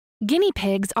Guinea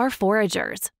pigs are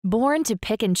foragers, born to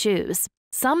pick and choose.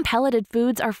 Some pelleted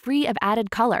foods are free of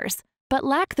added colors, but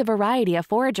lack the variety a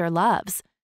forager loves.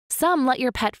 Some let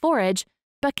your pet forage,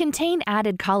 but contain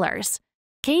added colors.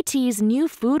 Kaytee's new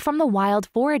Food from the Wild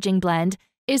foraging blend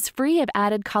is free of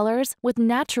added colors with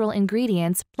natural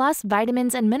ingredients plus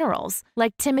vitamins and minerals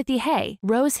like Timothy hay,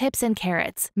 rose hips and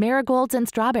carrots, marigolds and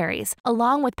strawberries,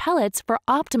 along with pellets for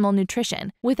optimal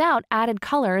nutrition without added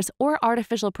colors or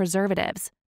artificial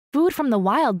preservatives. Food from the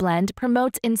Wild blend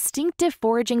promotes instinctive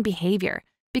foraging behavior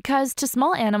because to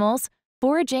small animals,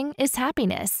 foraging is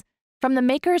happiness. From the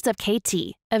makers of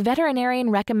Kaytee, a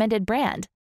veterinarian-recommended brand,